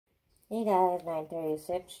Hey guys,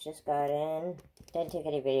 9:36, just got in. Didn't take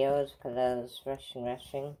any videos because I was rushing.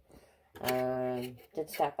 Did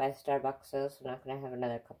stop by Starbucks though, so I'm not going to have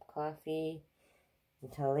another cup of coffee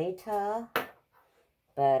until later.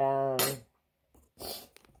 But,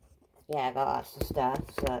 yeah, I got lots of stuff,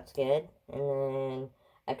 so that's good. And then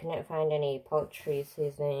I couldn't find any poultry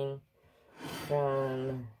seasoning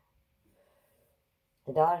from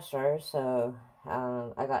the dollar store, so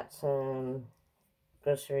I got some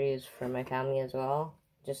groceries for my family as well,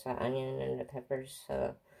 just the onion and the peppers,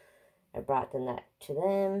 so I brought that to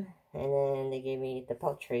them, and then they gave me the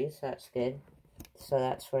poultry, so that's good. So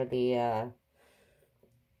that's for the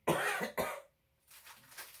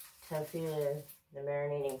tofu, the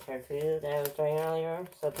marinating tofu that I was doing earlier.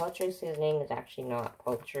 So poultry seasoning is actually not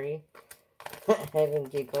poultry. I even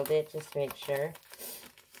googled it just to make sure.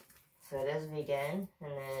 So it is vegan,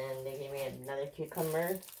 and then they gave me another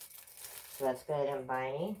cucumber. So that's good, I didn't buy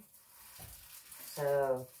any.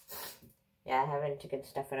 So, yeah, I haven't taken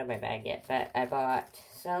stuff out of my bag yet, but I bought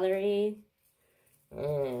celery,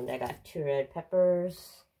 and I got 2 red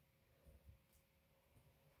peppers.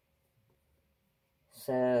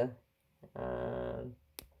 So, I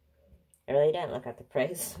really didn't look at the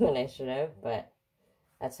price when I should have, but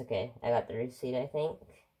that's okay. I got the receipt, I think.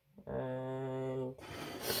 And,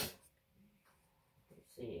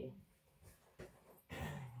 let's see.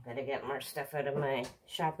 Gotta get more stuff out of my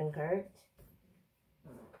shopping cart.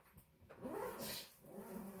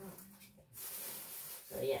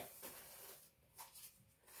 So, yeah.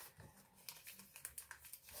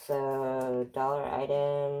 So, dollar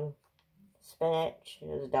item, spinach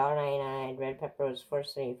was $1.99, red pepper was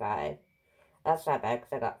 $4.75. That's not bad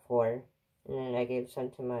because I got 4. And then I gave some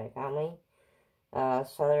to my family.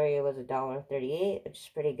 Celery was $1.38, which is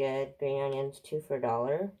pretty good. Green onions, 2 for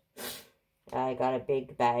 $1. I got a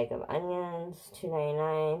big bag of onions,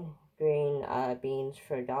 $2.99. Green beans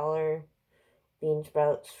for $1. Bean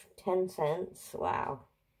sprouts, 10 cents. Wow.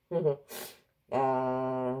 Zucchini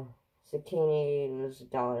was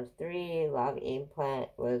 $1.03. Log eggplant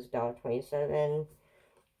was $1.27.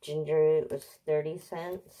 Ginger root was 30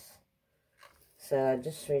 cents. So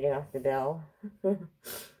just reading off the bill.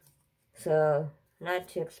 So not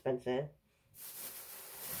too expensive.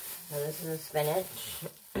 So this is the spinach.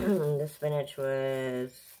 The spinach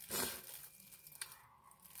was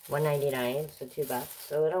 $1.99, so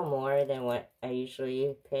 $2. A little more than what I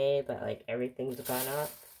usually pay, but like everything's gone up.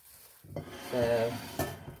 So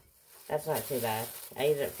that's not too bad. I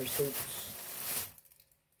use it for soups.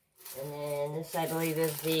 And then this, I believe,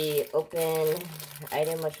 is the open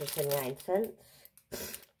item, which was 79 cents.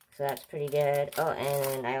 So that's pretty good. Oh,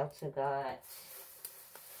 and I also got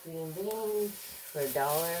green beans for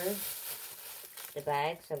 $1 the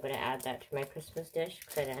bag. So I'm going to add that to my Christmas dish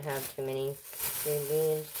because I didn't have too many green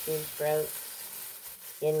beans, bean sprouts.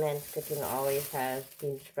 Man's Cooking always has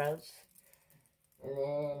bean sprouts. And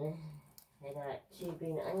then I got 2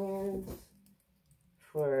 green onions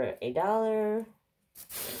for $1.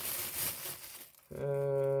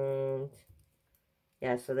 And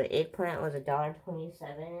yeah, so the eggplant was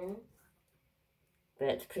 $1.27, but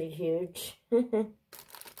it's pretty huge.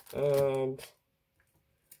 And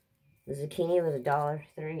the zucchini was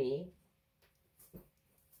 $1.03, which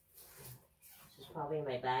is probably in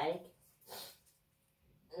my bag.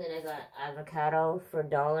 And then I got avocado for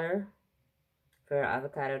 $1 for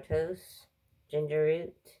avocado toast. Ginger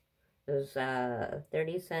root was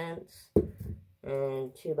 30 cents,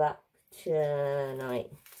 and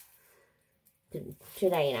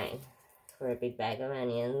 $2.99 for a big bag of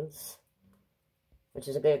onions, which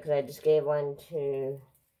is good because I just gave one to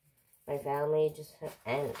my family,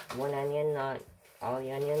 and 1 onion, not all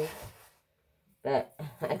the onions, but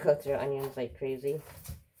I go through onions like crazy.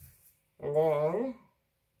 And then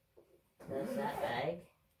that's that bag.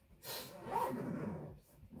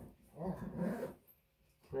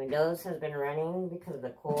 My nose has been running because of the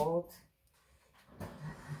cold.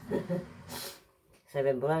 So I've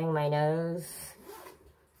been blowing my nose.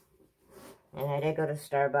 And I did go to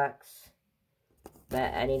Starbucks,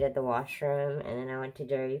 but I needed the washroom, and then I went to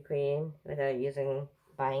Dairy Queen without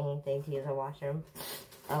buying anything to use a washroom.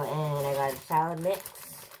 Oh, and I got a salad mix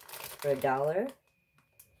for $1.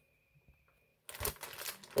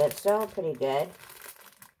 That's still pretty good.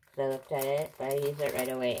 I looked at it, but I use it right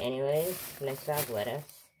away anyways, and I still have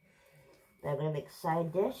lettuce. I'm going to make a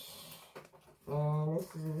side dish, and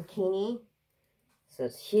this is a zucchini, so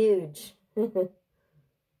it's huge. So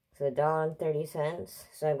 $1.30,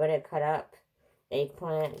 so I'm going to cut up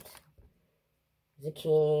eggplant,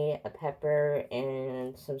 zucchini, a pepper,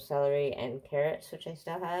 and some celery and carrots, which I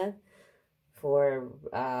still have, for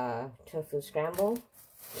tofu scramble.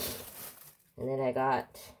 And then I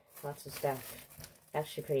got lots of stuff.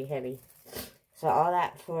 Actually pretty heavy. So all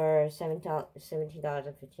that for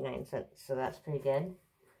 $17.59. So that's pretty good.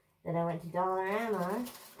 Then I went to Dollarama.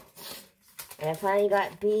 And I finally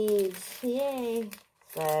got beads. Yay!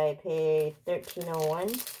 So I paid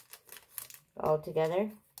 $13.01 all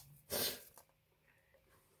together.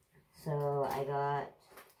 So I got...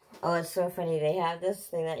 Oh, it's so funny. They have this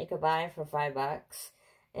thing that you could buy for $5.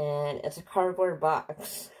 And it's a cardboard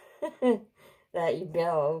box that you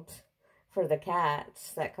build for the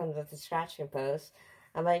cats that comes with the scratching post.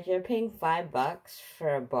 I'm like, you're paying $5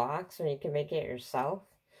 for a box when you can make it yourself?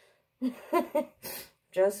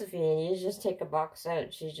 Josephine, you just take a box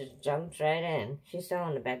out. She just jumps right in. She's still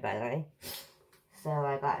on the bed, by the way. So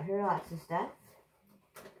I got her lots of stuff.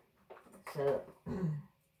 So,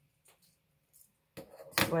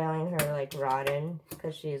 spoiling her like rotten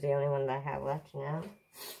because she's the only one that I have left now.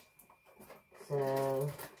 So,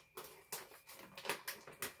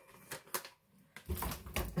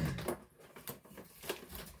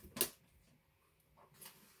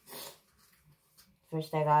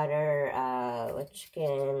 first I got her with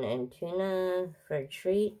chicken and tuna for a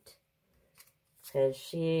treat. Because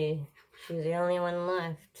she's the only one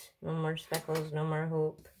left. No more Speckles, no more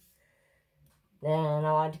Hope. Then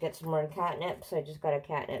I wanted to get some more catnip, so I just got a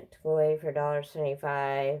catnip toy for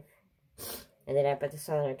 $1.75. And then I put this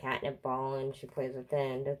on her catnip ball, and she plays with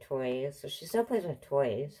the toys. So she still plays with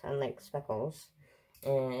toys, unlike Speckles.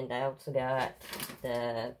 And I also got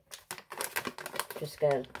the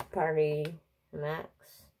Triska Party Max,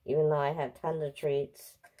 even though I have tons of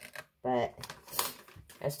treats. But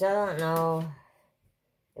I still don't know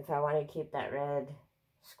if I want to keep that red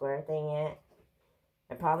square thing yet.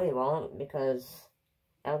 I probably won't, because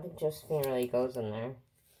I don't think Josephine really goes in there.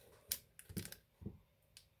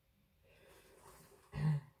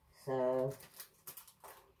 So,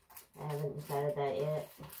 I haven't decided that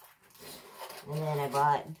yet. And then I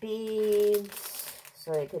bought beads,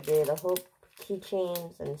 so I could do the Hope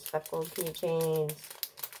keychains and Speckle keychains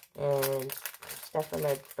and stuff for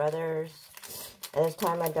my brothers. And this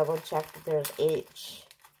time I double checked that there's H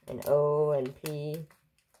and O and P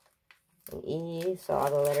and E, so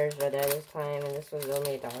all the letters were there this time, and this was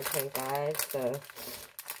only $1.25, so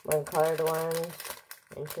one colored ones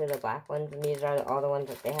and two of the black ones, and these are all the ones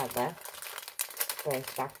that they have left, so I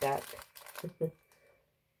stacked up.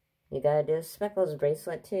 You gotta do a Speckles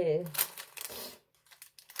bracelet too,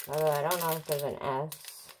 although I don't know if there's an S.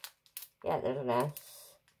 Yeah, there's an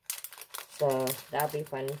S, so that'll be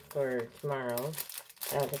fun for tomorrow.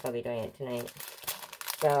 I don't think I'll be doing it tonight,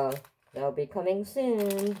 so they'll be coming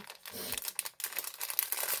soon.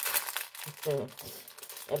 And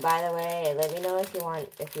by the way, let me know if you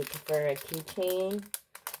prefer a keychain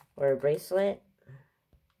or a bracelet,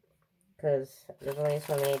 because there's only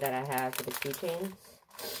so many that I have for the keychains.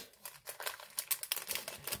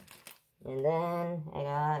 And then I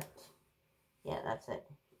got, yeah, that's it.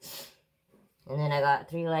 And then I got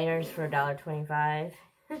 3 lighters for $1.25.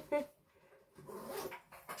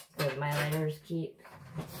 Because my lighters keep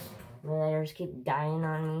dying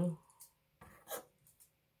on me.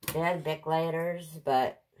 They had Bic lighters,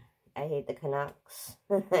 but I hate the Canucks.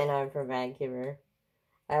 And I'm from Vancouver.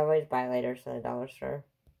 I always buy lighters from the dollar store.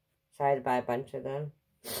 So I had to buy a bunch of them.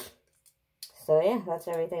 So yeah, that's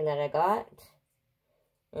everything that I got.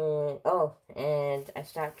 And, oh, and I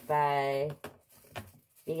stopped by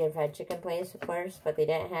Vegan Fried Chicken Place, of course. But they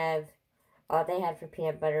didn't have, all they had for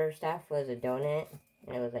peanut butter stuff was a donut.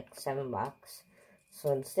 And it was like $7.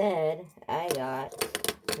 So instead, I got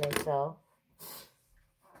myself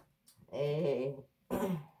oh,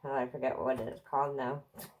 I forget what it is called now.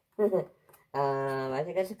 I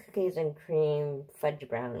think it's a cookies and cream fudge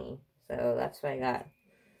brownie. So that's what I got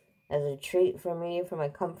as a treat for me for my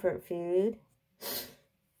comfort food.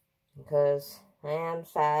 Because I am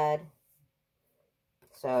sad.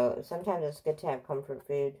 So sometimes it's good to have comfort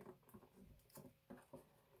food.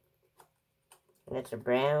 And it's a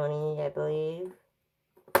brownie, I believe.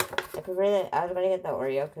 I prefer that. I was going to get the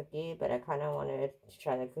Oreo cookie, but I kind of wanted to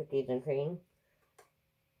try the cookies and cream.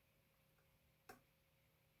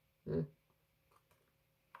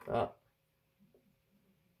 Oh.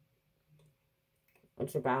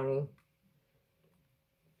 It's a brownie.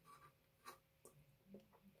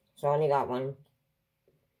 So I only got one.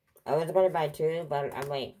 I was going to buy 2, but I'm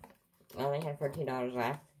like, I only had $14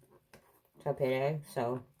 left till payday,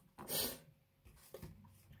 so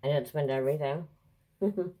I didn't spend everything.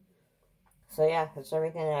 So yeah, that's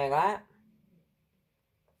everything that I got.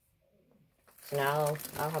 So now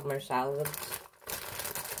I'll have more salads.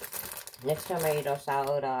 Next time I eat a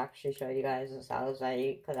salad, I'll actually show you guys the salads I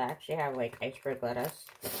eat. Because I actually have like iceberg lettuce.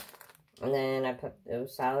 And then I put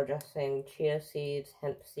those salad dressing, chia seeds,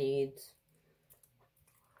 hemp seeds,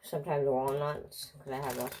 sometimes walnuts, because I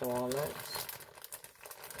have lots of walnuts,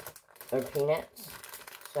 or peanuts.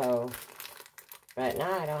 So, right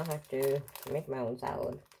now I don't have to make my own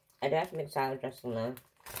salad. I do have to make salad dressing though.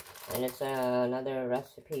 And it's another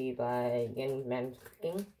recipe by Yin Man's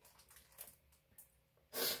Cooking.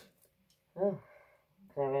 Oh,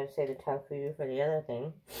 because I'm going to say the tofu for the other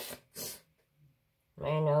thing.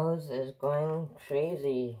 My nose is going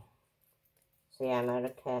crazy. See, I'm out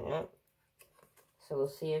of catnip. So we'll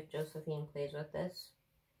see if Josephine plays with this.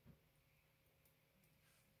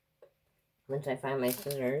 Once I find my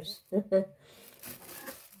scissors.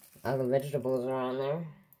 All the vegetables are on there.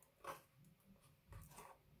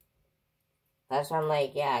 That's why I'm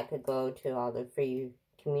like, yeah, I could go to all the free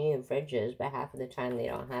community fridges, but half of the time they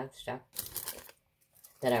don't have stuff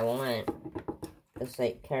that I want. Just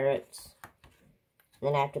like carrots.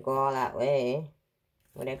 Then I have to go all that way.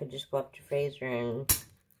 But I could just go up to Fraser and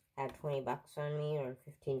have 20 bucks on me or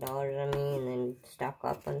 $15 on me and then stock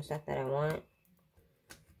up on stuff that I want.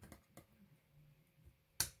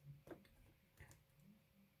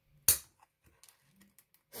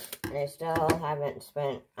 And I still haven't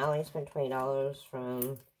spent, I only spent $20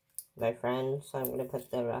 from my friends, so I'm going to put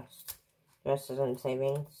the rest is in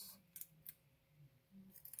savings.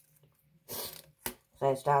 So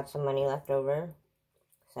I still have some money left over,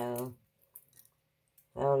 so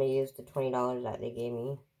I only used the $20 that they gave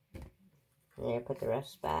me, and then I put the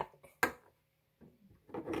rest back.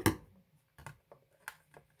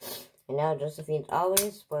 And now Josephine's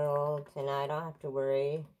always spoiled, and I don't have to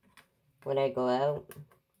worry when I go out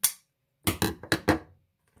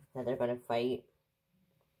that they're going to fight.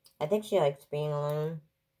 I think she likes being alone,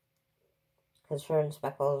 because her and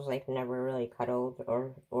Speckles, like, never really cuddled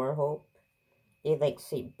or Hope. They, like,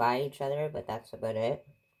 sleep by each other, but that's about it.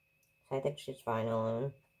 So I think she's fine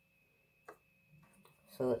alone.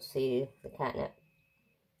 So let's see the catnip.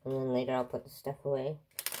 And then later I'll put the stuff away.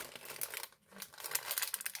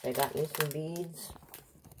 So I got me some beads.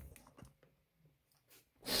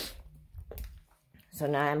 So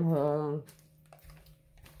now I'm home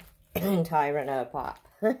until I run out of pop.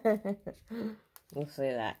 We'll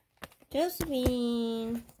say that.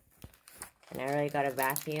 Josephine! And I already got a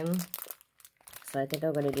vacuum. So I think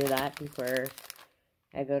I'm going to do that before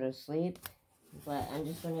I go to sleep. But I'm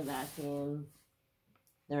just going to vacuum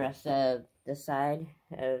the rest of the side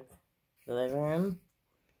of the living room.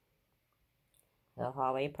 The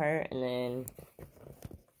hallway part. And then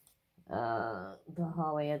the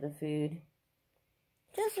hallway of the food.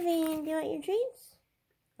 Josephine, do you want your treats?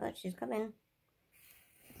 Oh, she's coming.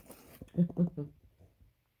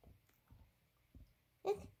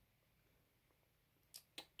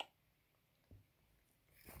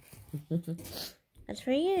 That's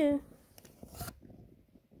for you.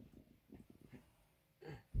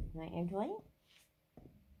 Want your toy?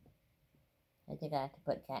 I think I have to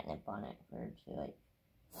put catnip on it for her to like.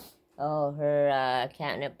 Oh, her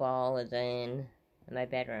catnip ball is in my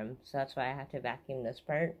bedroom, so that's why I have to vacuum this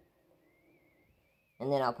part.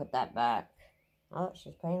 And then I'll put that back. Oh,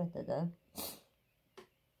 she's playing with it though.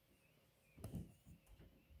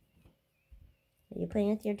 Are you playing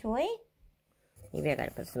with your toy? Maybe I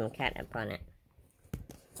gotta put some catnip on it.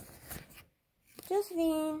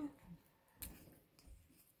 Josephine.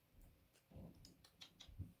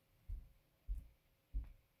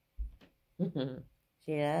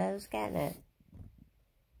 She loves catnip.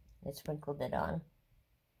 I sprinkled it on.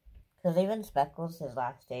 Because even Speckles, his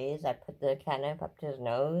last days, I put the catnip up to his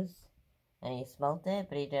nose. And he smelt it,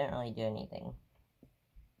 but he didn't really do anything.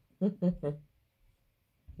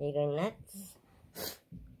 You go nuts?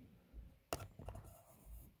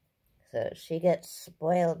 So she gets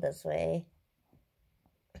spoiled this way.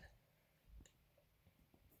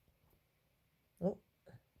 Oh.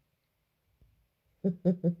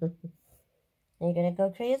 Are you gonna go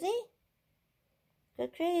crazy? Go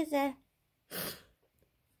crazy.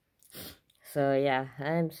 So yeah,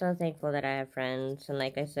 I'm so thankful that I have friends. And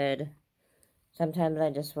like I said, sometimes I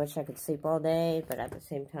just wish I could sleep all day, but at the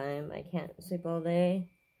same time, I can't sleep all day.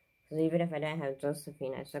 Because even if I didn't have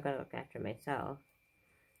Josephine, I still gotta look after myself.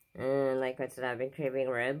 And like I said, I've been craving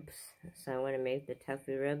ribs, so I'm gonna make the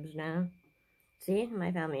tofu ribs now. See,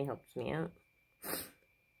 my family helps me out.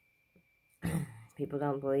 People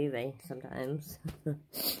don't believe me sometimes.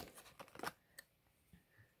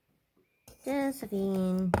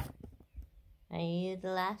 Josephine, are you the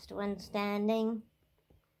last one standing?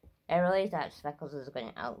 I really thought Speckles was going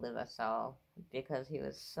to outlive us all because he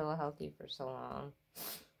was so healthy for so long.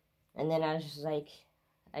 And then I was just like,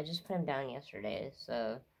 I just put him down yesterday,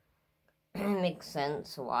 so it makes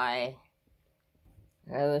sense why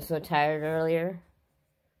I was so tired earlier.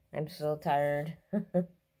 I'm still tired.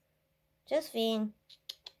 Josephine.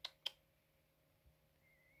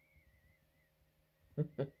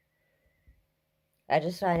 I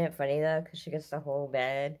just find it funny though, because she gets the whole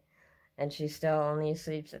bed, and she still only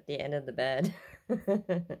sleeps at the end of the bed.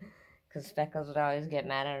 Because Speckles would always get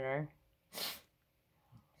mad at her.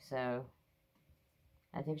 So,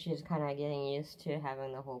 I think she's kind of getting used to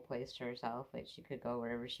having the whole place to herself. Like, she could go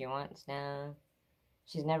wherever she wants now.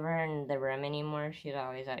 She's never in the room anymore. She's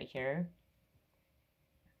always out here.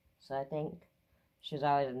 So I think she's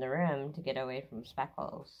always in the room to get away from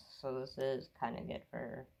Speckles. So this is kind of good for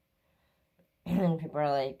her. And people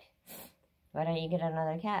are like, why don't you get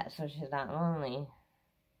another cat so she's not lonely?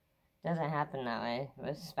 Doesn't happen that way.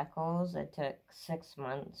 With Speckles, it took 6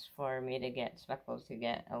 months for me to get Speckles to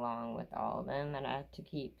get along with all of them, and I have to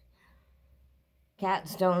keep...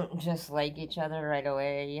 Cats don't just like each other right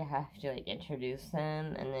away. You have to, like, introduce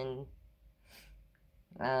them, and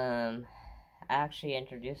then, I actually had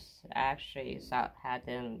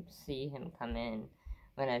them see him come in.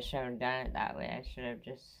 When I should have done it that way, I should have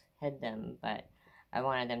just hid them, but I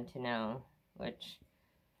wanted them to know, which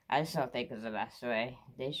I still think is the best way.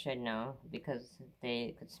 They should know, because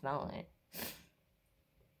they could smell it.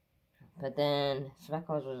 But then,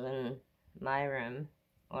 Speckles was in my room,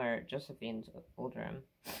 or Josephine's old room.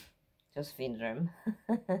 Josephine's room.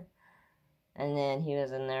 And then he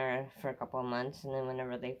was in there for a couple of months, and then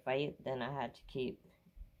whenever they fight, then I had to keep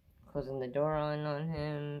closing the door on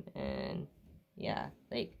him, and yeah,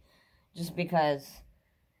 like, just because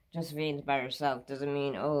Josephine's by herself doesn't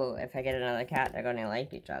mean, oh, if I get another cat, they're gonna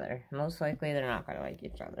like each other. Most likely, they're not gonna like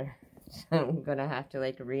each other. So I'm gonna have to,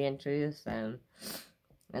 like, reintroduce them.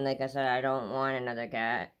 And like I said, I don't want another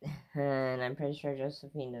cat. And I'm pretty sure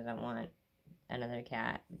Josephine doesn't want another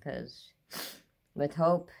cat, because with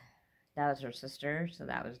Hope, that was her sister, so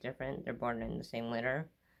that was different. They're born in the same litter.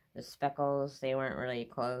 The Speckles, they weren't really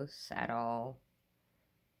close at all.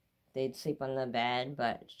 They'd sleep on the bed,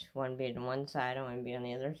 but one be on one side and one be on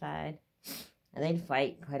the other side. And they'd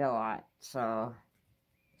fight quite a lot, so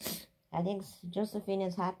I think Josephine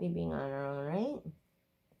is happy being on her own, right?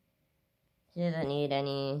 She doesn't need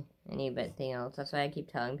anything else. That's why I keep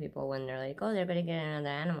telling people when they're like, oh, they're gonna get another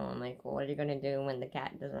animal. I'm like, well, what are you gonna do when the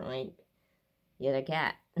cat doesn't like the other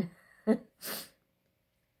cat?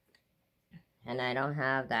 And I don't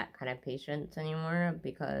have that kind of patience anymore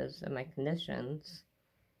because of my conditions.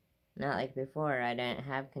 Not like before, I didn't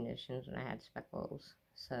have conditions when I had Speckles.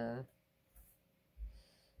 So,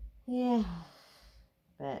 yeah.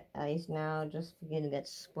 But at least now, just begin to get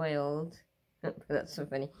spoiled. That's so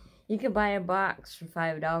funny. You could buy a box for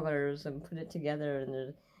 $5 and put it together,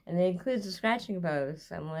 and it includes a scratching post.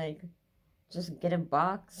 I'm like, just get a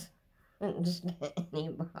box. Just get any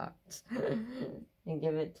box. And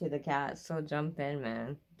give it to the cat. So jump in,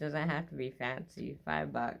 man. Doesn't have to be fancy.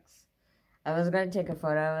 $5. I was gonna take a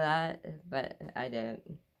photo of that, but I didn't.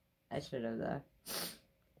 I should have though.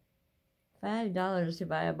 $5 to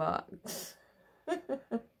buy a box. I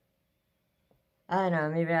don't know,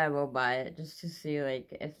 maybe I will buy it just to see,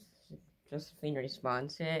 like, if Josephine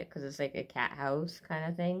responds to it, because it's like a cat house kind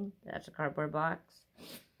of thing. That's a cardboard box.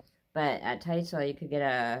 But at Tideswell, you could get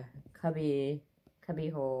a cubby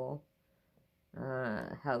hole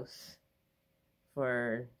house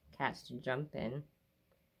for cats to jump in.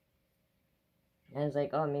 And I was like,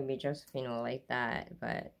 oh, maybe Josephine will like that,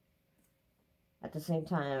 but at the same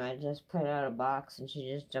time, I just put out a box and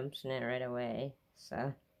she just jumps in it right away,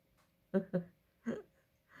 so.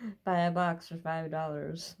 Buy a box for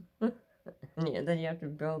 $5. And then you have to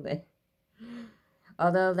build it.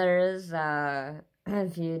 Although there is a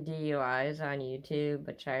few DUIs on YouTube,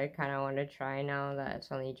 which I kind of want to try now that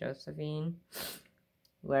it's only Josephine.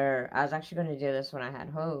 Where I was actually going to do this when I had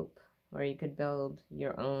Hope, where you could build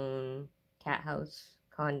your own cat house,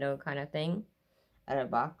 condo kind of thing out of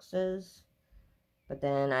boxes. But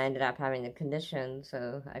then I ended up having the condition,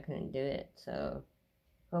 so I couldn't do it. So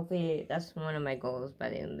hopefully that's one of my goals by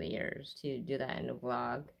the end of the year, is to do that in a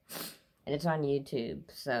vlog. And it's on YouTube,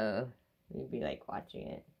 so you'd be like watching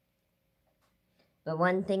it. But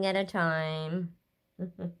one thing at a time.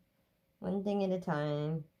 One thing at a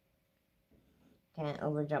time. Can't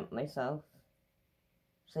overjump myself.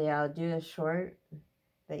 So yeah, I'll do a short.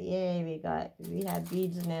 But yay, we have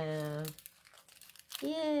beads now.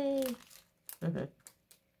 Yay!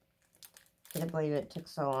 Can't believe it took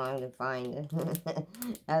so long to find it.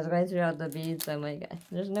 I was going through all the beads, I'm like,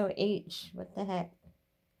 there's no H. What the heck?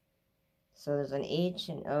 So there's an H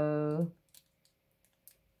and O.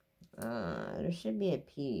 There should be a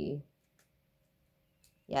P.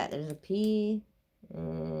 Yeah, there's a P.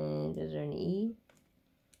 And is there an E?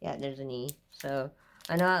 Yeah, there's an E. So,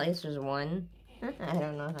 I know at least there's one. I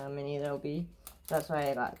don't know how many there'll be. That's why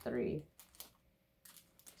I got 3.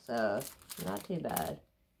 So, not too bad.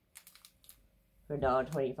 For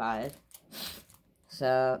 $1.25.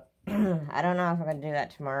 So, I don't know if I'm going to do that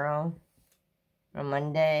tomorrow. Or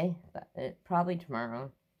Monday. But probably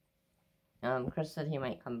tomorrow. Chris said he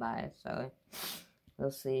might come by. So, we'll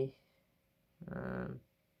see.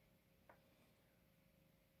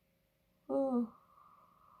 Oh.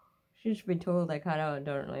 She's been told I kind of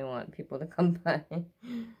don't really want people to come by.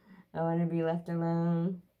 I want to be left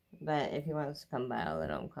alone. But if he wants to come by, I'll let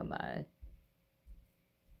him come by.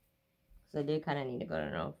 Because I do kind of need to go to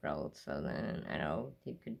Northfield. So then I know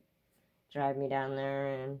he could drive me down there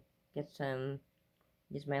and get some.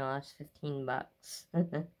 Use my last $15.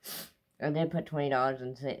 I did put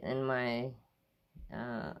 $20 in my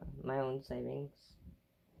my own savings.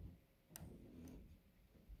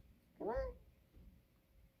 Come on.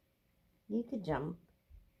 You could jump.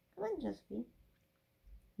 Come on, Josephine.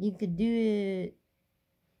 You could do it.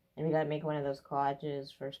 And we gotta make one of those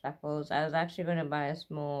collages for Speckles. I was actually gonna buy a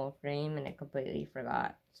small frame and I completely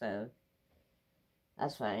forgot. So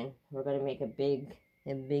that's fine. We're gonna make a big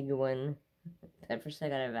one. But first I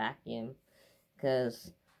gotta vacuum.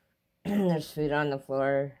 Because there's food on the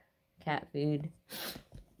floor. Cat food.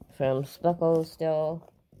 From Speckles still.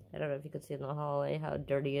 I don't know if you can see in the hallway how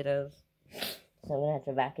dirty it is. So I'm going to have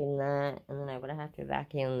to vacuum that. And then I'm going to have to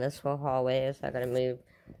vacuum this whole hallway. So I got to move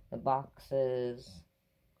the boxes.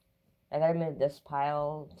 I got to move this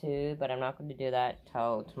pile too. But I'm not going to do that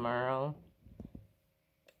till tomorrow.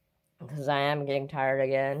 Because I am getting tired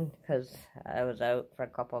again. Because I was out for a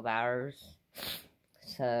couple of hours.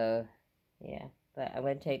 So, yeah. But I'm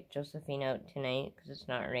going to take Josephine out tonight. Because it's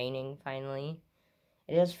not raining finally.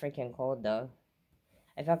 It is freaking cold though.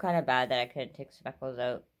 I felt kind of bad that I couldn't take Speckles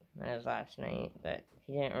out. That was last night, but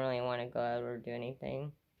he didn't really want to go out or do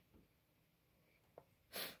anything.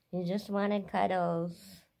 He just wanted cuddles.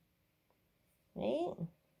 Right?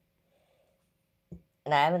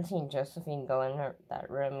 And I haven't seen Josephine go in that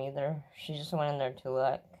room either. She just went in there to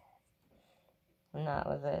look. And that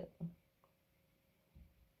was it.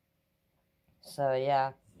 So,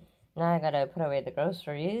 yeah. Now I gotta put away the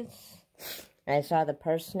groceries. I saw the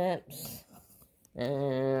parsnips.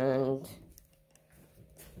 And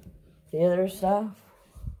the other stuff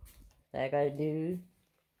that I gotta do.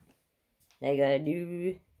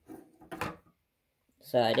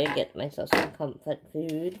 So I did get myself some comfort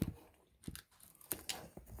food.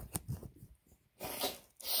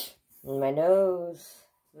 And my nose.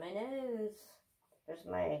 There's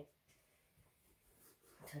my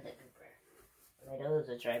toilet paper. My nose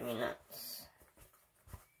is driving me nuts.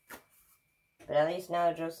 But at least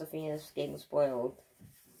now Josephine is getting spoiled.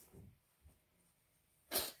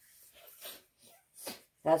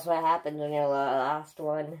 That's what happened when you're the last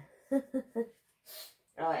one.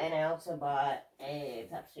 Oh, and I also bought a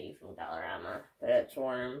Pepsi from Dollarama, but it's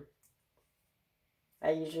warm.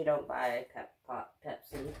 I usually don't buy pop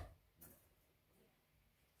Pepsi.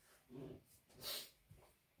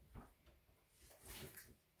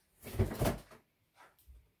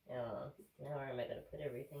 Oh, now where am I going to put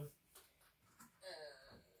everything?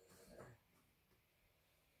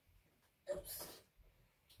 Oops.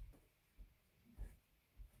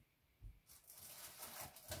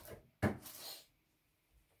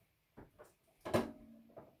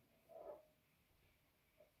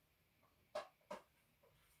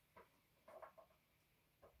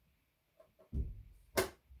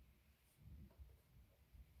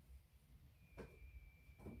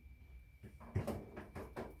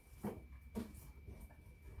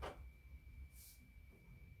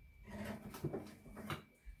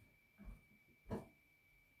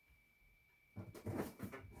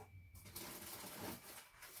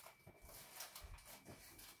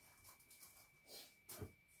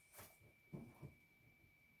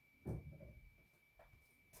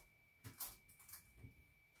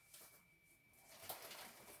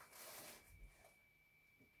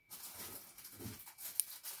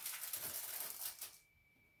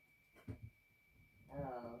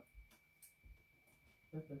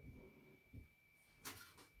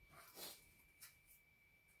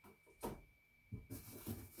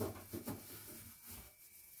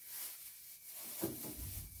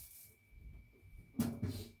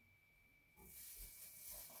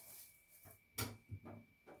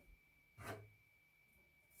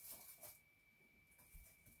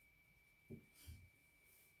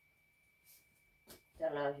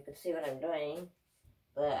 Don't know if you can see what I'm doing,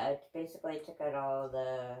 but I basically took out all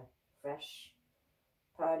the fresh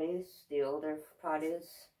produce, the older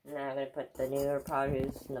produce, and now I'm going to put the newer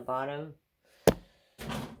produce in the bottom.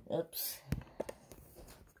 Oops.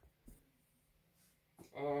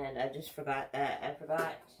 And I just forgot that. I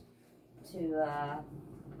forgot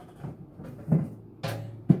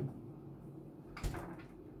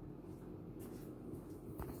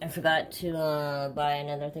to, buy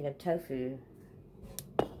another thing of tofu.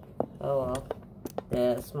 Oh well.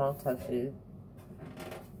 The small tofu.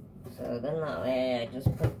 So then that way I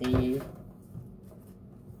just put the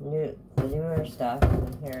newer stuff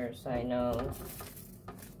in here so I know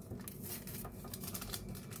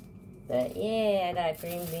that, yeah, I got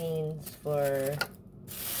green beans for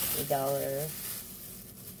 $1.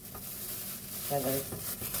 So I'm gonna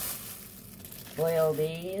boil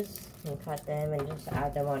these and cut them and just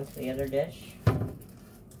add them onto the other dish. And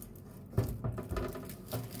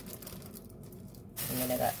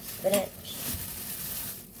then I got spinach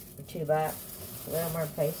for $2. A little more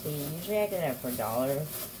pricey. Usually I get it for $1.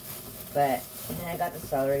 But then I got the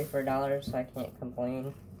celery for $1, so I can't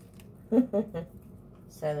complain.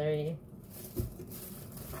 Celery.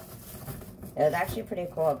 It was actually pretty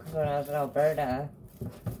cool because when I was in Alberta,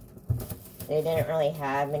 they didn't really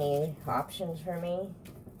have many options for me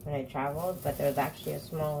when I traveled, but there was actually a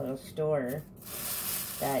small little store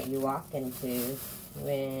that you walk into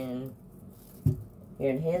when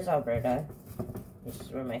you're in Alberta, which is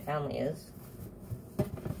where my family is.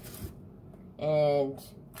 And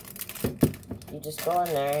you just go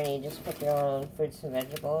in there and you just pick your own fruits and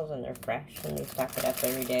vegetables, and they're fresh and they stock it up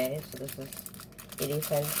every day. So this is 80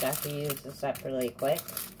 cents. You have to use this up really quick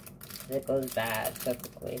because it goes bad so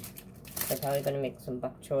quickly. I'm probably going to make some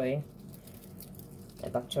bok choy.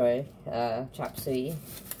 Chop suey.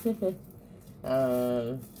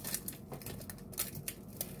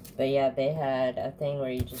 But yeah, they had a thing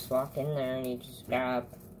where you just walk in there and you just grab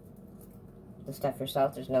the stuff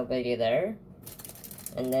yourself. There's nobody there.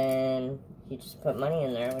 And then you just put money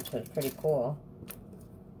in there, which was pretty cool.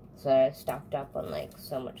 So I stocked up on like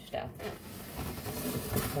so much stuff.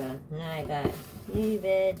 So now I got new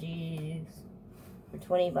veggies for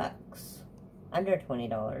 $20. Under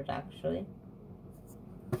 $20 actually.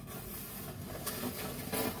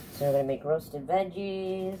 So we're gonna make roasted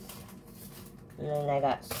veggies. And then I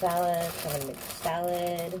got salad, so I'm gonna make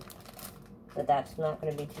salad. But that's not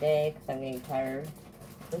gonna be today because I'm getting tired.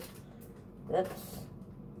 Oops.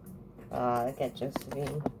 Oh, look at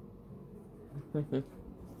Josephine.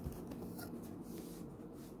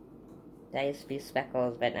 That used to be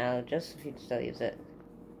Speckles, but now Josephine still uses it.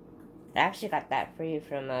 I actually got that free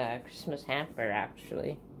from a Christmas hamper,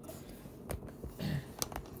 actually.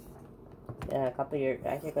 A couple years,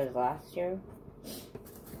 I think it was last year.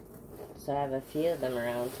 So I have a few of them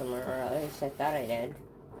around somewhere, or at least I thought I did.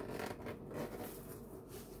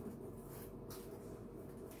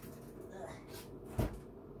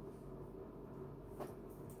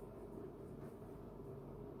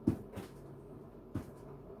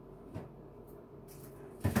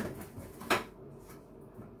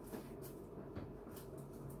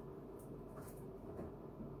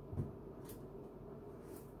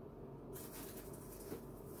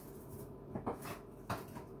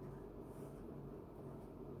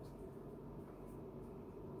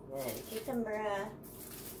 And cucumber.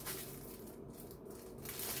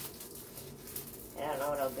 I don't know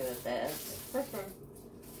what I'll do with this.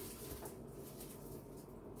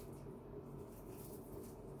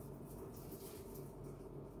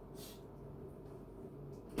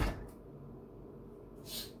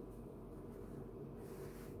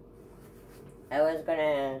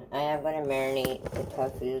 I am gonna marinate the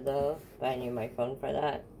tofu though, but I need my phone for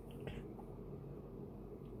that.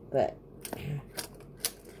 But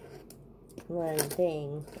one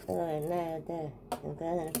thing, another, I'm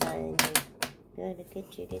gonna find you. Gonna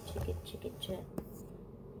get you.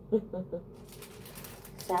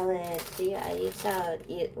 Salad. See, I eat salad.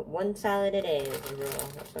 Eat one salad a day is the rule.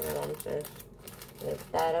 That's what my mom says.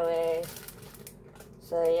 Take that away.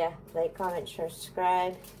 So yeah, like, comment, share,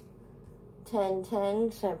 subscribe.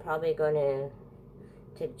 10:10. So I'm probably gonna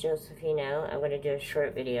take Josephine out. I'm gonna do a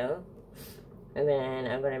short video, and then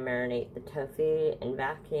I'm gonna marinate the tofu and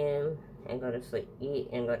vacuum and go to sleep. Eat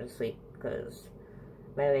and go to sleep because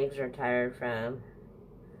my legs are tired from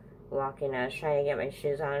walking. I was trying to get my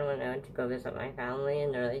shoes on when I went to go visit my family,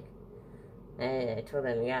 and they're like, I told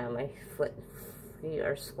them, yeah, my feet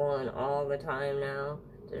are swollen all the time now.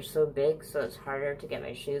 They're so big, so it's harder to get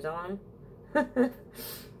my shoes on.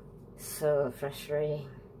 So frustrating.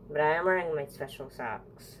 But I am wearing my special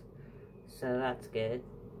socks, so that's good.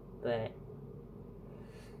 But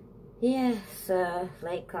yeah, so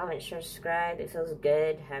like, comment, share, subscribe. It feels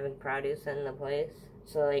good having produce in the place.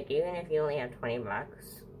 So like, even if you only have $20,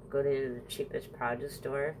 go to the cheapest produce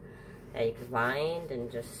store that you can find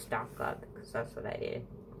and just stock up, because that's what I do.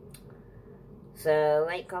 So,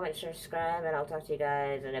 like, comment, share, subscribe, and I'll talk to you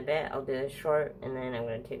guys in a bit. I'll do a short, and then I'm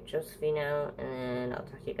going to take Josephine out, and then I'll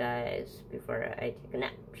talk to you guys before I take a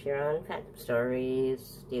nap here on Phantom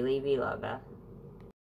Stories Daily Vlogger.